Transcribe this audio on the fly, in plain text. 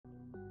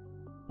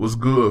What's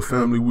good,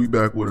 family? We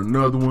back with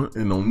another one,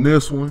 and on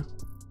this one,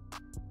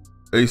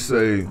 they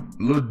say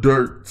Lil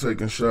Durk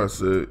taking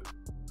shots at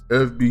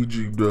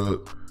FBG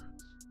Duck,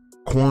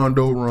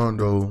 Quando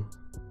Rondo,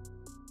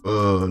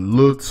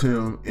 Lil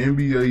Tim,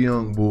 NBA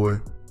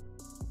Youngboy.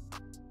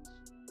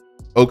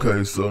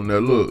 Okay, so now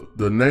look,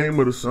 the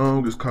name of the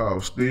song is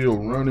called Still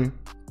Running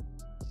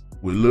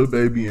with Lil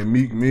Baby and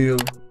Meek Mill,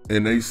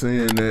 and they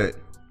saying that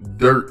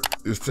Durk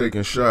is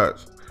taking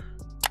shots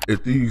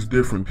at these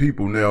different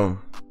people.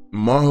 Now,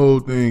 my whole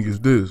thing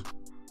is this.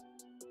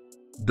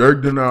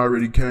 Durk done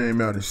already came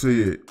out and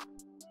said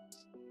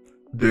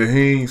that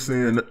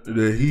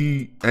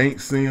he ain't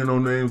saying no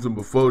names, and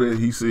before that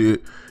he said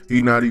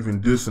he not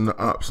even dissing the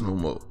ops no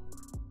more,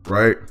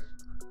 right?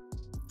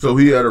 So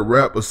he had to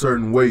rap a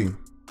certain way.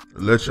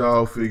 Let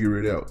y'all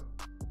figure it out.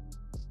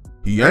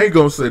 He ain't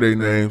gonna say their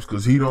names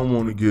because he don't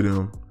want to get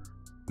him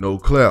no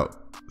clout.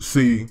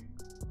 See,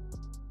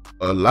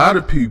 a lot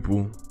of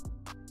people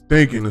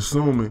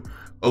assuming,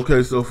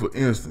 okay, so for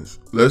instance,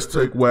 let's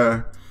take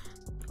why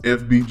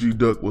FBG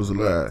Duck was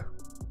alive.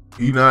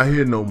 He not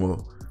here no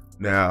more.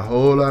 Now, a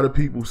whole lot of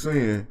people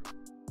saying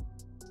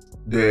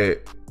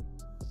that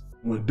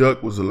when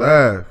Duck was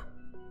alive,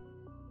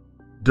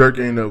 Durk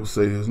ain't never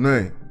say his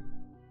name.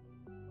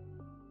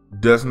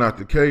 That's not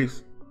the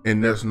case,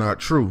 and that's not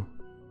true.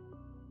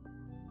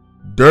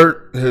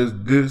 Durk has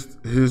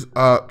dissed his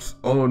ops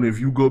on, if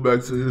you go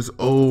back to his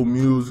old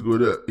music or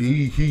that,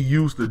 he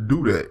used to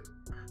do that.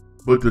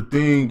 But the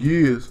thing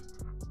is,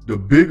 the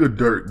bigger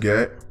Durk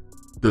got,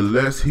 the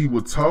less he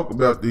would talk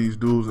about these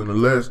dudes, and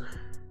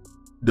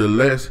the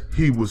less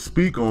he would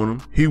speak on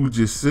them. He would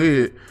just say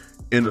it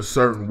in a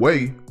certain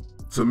way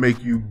to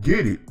make you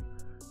get it,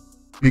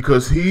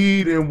 because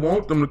he didn't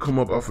want them to come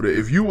up off of that.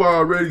 If you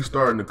already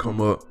starting to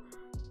come up,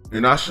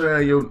 and I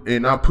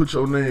put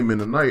your name in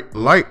the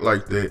light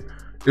like that,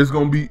 it's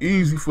gonna be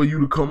easy for you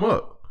to come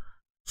up.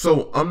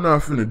 So I'm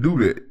not finna do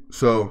that.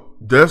 So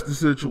that's the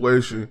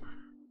situation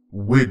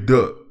with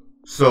Duck.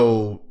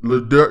 So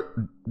Lil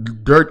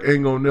Durk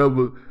ain't gonna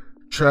never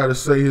try to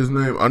say his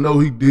name. I know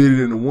he did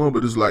it in the one,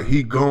 but it's like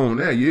he gone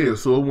now, yeah,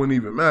 so it wouldn't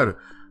even matter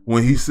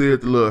when he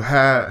said the little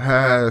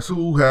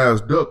who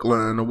has Duck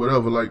line or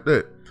whatever like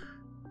that.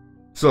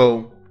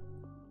 So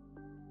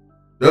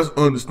that's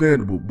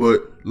understandable.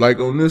 But like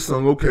on this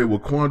song, okay,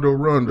 with Quando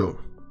Rondo,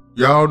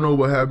 y'all know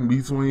what happened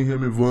between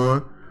him and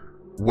Von.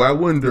 Why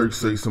wouldn't Durk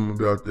say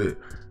something about that?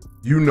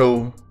 You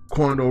know,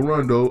 Quando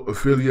Rondo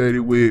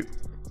affiliated with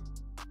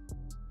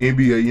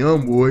NBA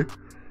Youngboy.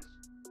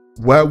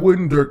 Why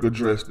wouldn't Durk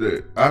address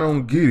that? I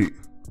don't get it.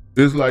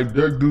 It's like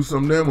Durk do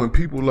something there when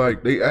people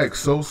like, they act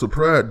so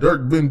surprised.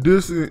 Durk been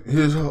dissing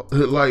his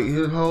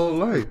whole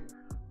life.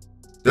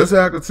 That's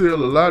how I could tell a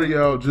lot of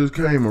y'all just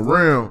came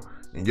around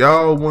and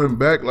y'all went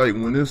back like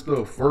when this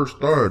stuff first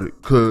started.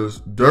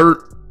 Cause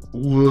Durk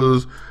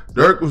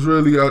was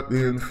really out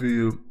there in the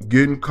field,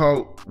 getting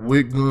caught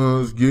with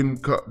guns,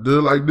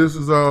 they're like, this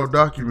is all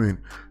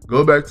documented.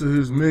 Go back to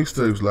his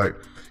mixtapes, like,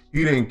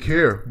 he didn't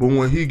care. But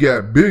when he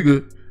got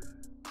bigger,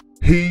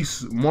 he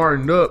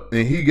smartened up,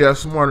 and he got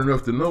smart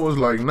enough to know, it's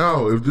like,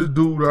 no, if this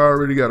dude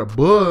already got a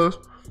buzz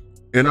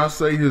and I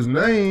say his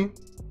name,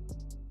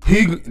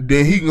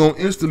 then he gonna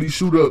instantly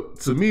shoot up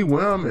to me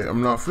where I'm at.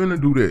 I'm not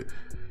finna do that.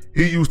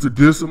 He used to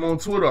diss him on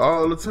Twitter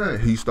all the time.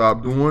 He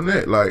stopped doing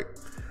that. Like,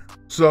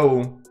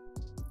 so,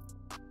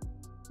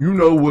 you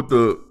know, with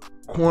the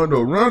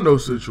Quando Rondo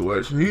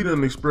situation, he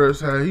didn't express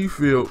how he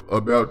feel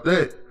about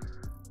that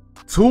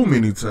too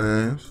many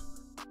times.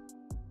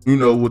 You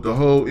know, with the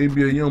whole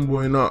NBA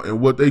Youngboy and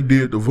what they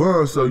did to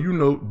Von. So, you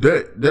know,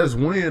 that's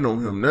weighing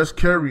on him. That's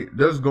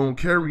gonna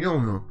carry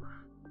on him.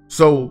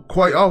 So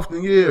quite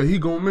often, yeah, he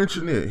gonna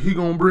mention it. He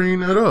gonna bring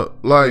that up.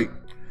 Like,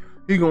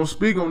 he gonna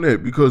speak on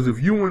that, because if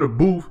you in a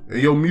booth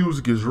and your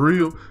music is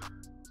real,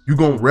 you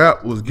gonna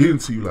rap what's getting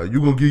to you. Like,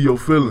 you gonna get your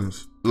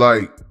feelings.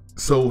 Like,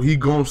 so he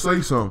gonna say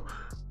something.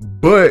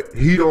 But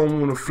he don't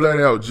wanna flat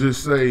out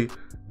just say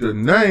the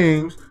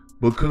names,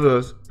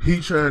 because he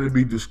trying to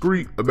be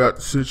discreet about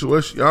the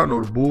situation. Y'all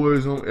know the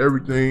boys on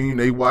everything.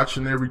 They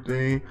watching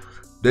everything.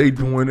 They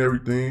doing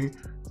everything.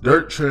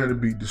 They're trying to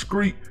be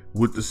discreet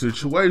with the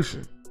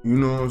situation. You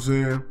know what I'm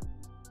saying?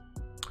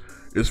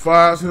 As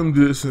far as him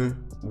dissing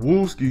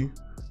Wooski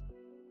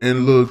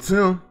and Lil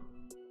Tim,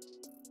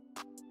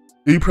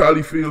 he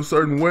probably feels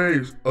certain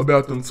ways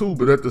about them too.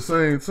 But at the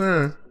same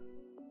time,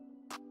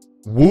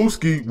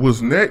 Wooski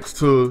was next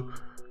to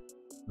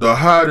the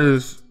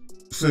hottest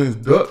since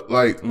Duck.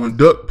 Like, when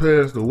Duck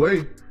passed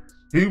away,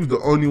 he was the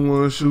only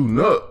one shooting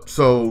up.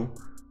 So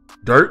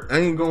Durk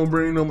ain't gonna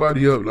bring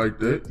nobody up like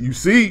that. You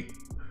see,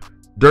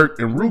 Durk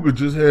and Ruger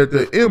just had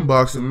that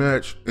inboxing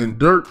match, and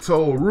Durk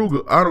told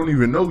Ruger, I don't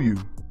even know you.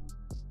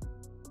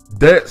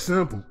 That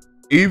simple.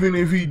 Even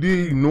if he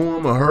did know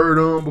him or heard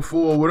him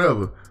before or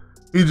whatever,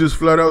 he just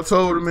flat out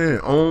told him,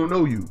 man, I don't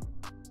know you.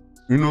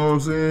 You know what I'm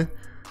saying?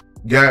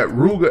 Got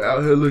Ruger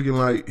out here looking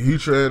like he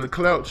trying to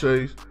clout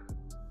chase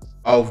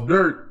off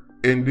Durk,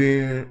 and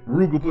then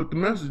Ruger put the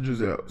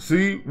messages out.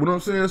 See what I'm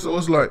saying? So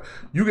it's like,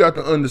 you got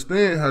to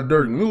understand how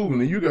Durk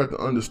moving, and you got to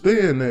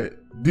understand that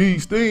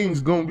these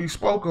things gonna be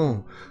spoke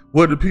on,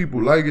 whether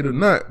people like it or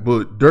not,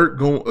 but Durk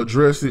gonna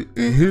address it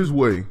in his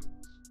way,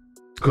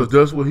 because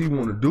that's what he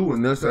want to do,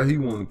 and that's how he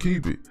want to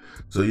keep it.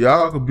 So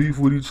y'all can beef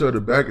with each other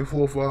back and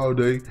forth all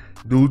day,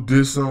 do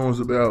diss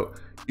songs about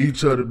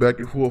each other back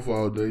and forth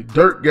all day.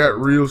 Durk got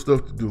real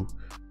stuff to do.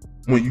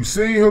 When you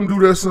seen him do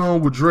that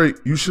song with Drake,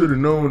 you should have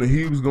known that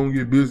he was gonna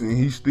get busy, and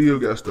he still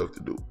got stuff to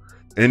do.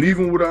 And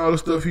even with all the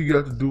stuff he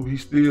got to do, he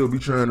still be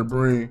trying to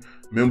bring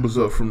members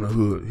up from the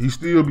hood. He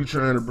still be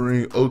trying to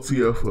bring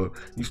OTF up.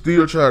 He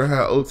still try to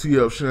have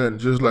OTF shining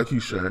just like he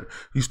shining.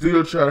 He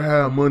still try to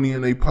have money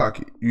in their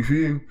pocket. You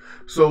feel me?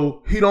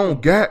 So he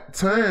don't got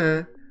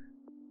time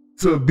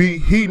to be,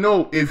 he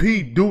know if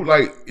he do,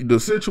 like the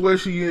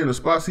situation he in, the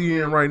spots he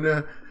in right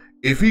now,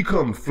 if he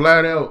come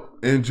flat out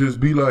and just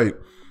be like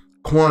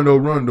Quando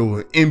Rondo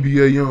and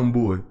NBA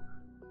Youngboy,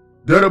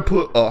 that'll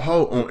put a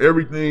halt on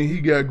everything he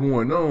got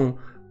going on,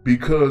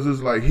 because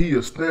it's like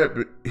he's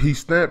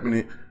stamping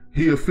it.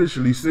 He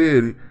officially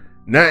said it.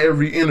 Not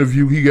every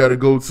interview he got to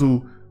go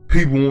to,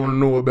 people want to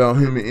know about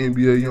him and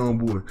NBA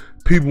Youngboy.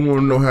 People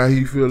want to know how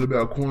he feel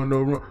about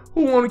Quando Rondo.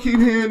 Who want to keep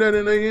hearing that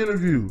in their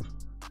interviews?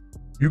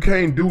 You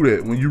can't do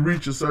that. When you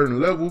reach a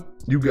certain level,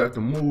 you got to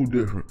move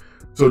different.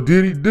 So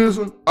did he diss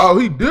him? Oh,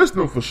 he dissed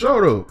him for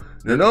sure though.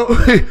 You know,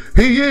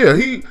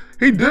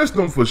 he dissed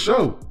him for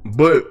sure,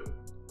 but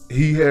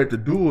he had to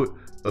do it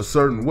a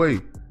certain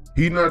way.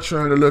 He not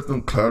trying to let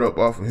them clout up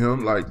off of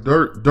him. Like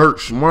Durk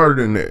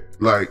smarter than that.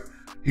 Like,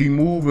 he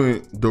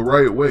moving the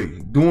right way,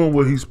 doing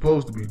what he's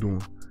supposed to be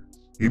doing.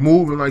 He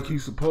moving like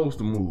he's supposed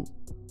to move.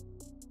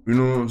 You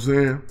know what I'm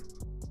saying?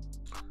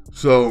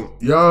 So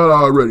y'all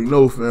already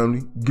know,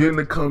 family. Get in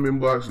the comment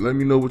box. Let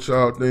me know what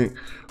y'all think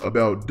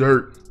about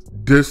Durk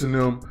dissing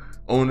them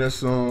on that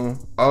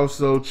song.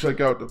 Also, check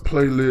out the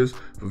playlist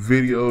for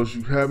videos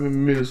you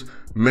haven't missed.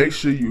 Make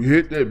sure you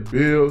hit that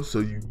bell so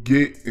you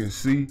get and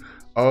see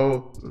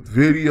all the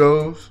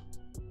videos.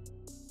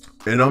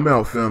 And I'm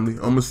out, family.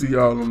 I'm gonna see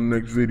y'all on the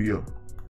next video.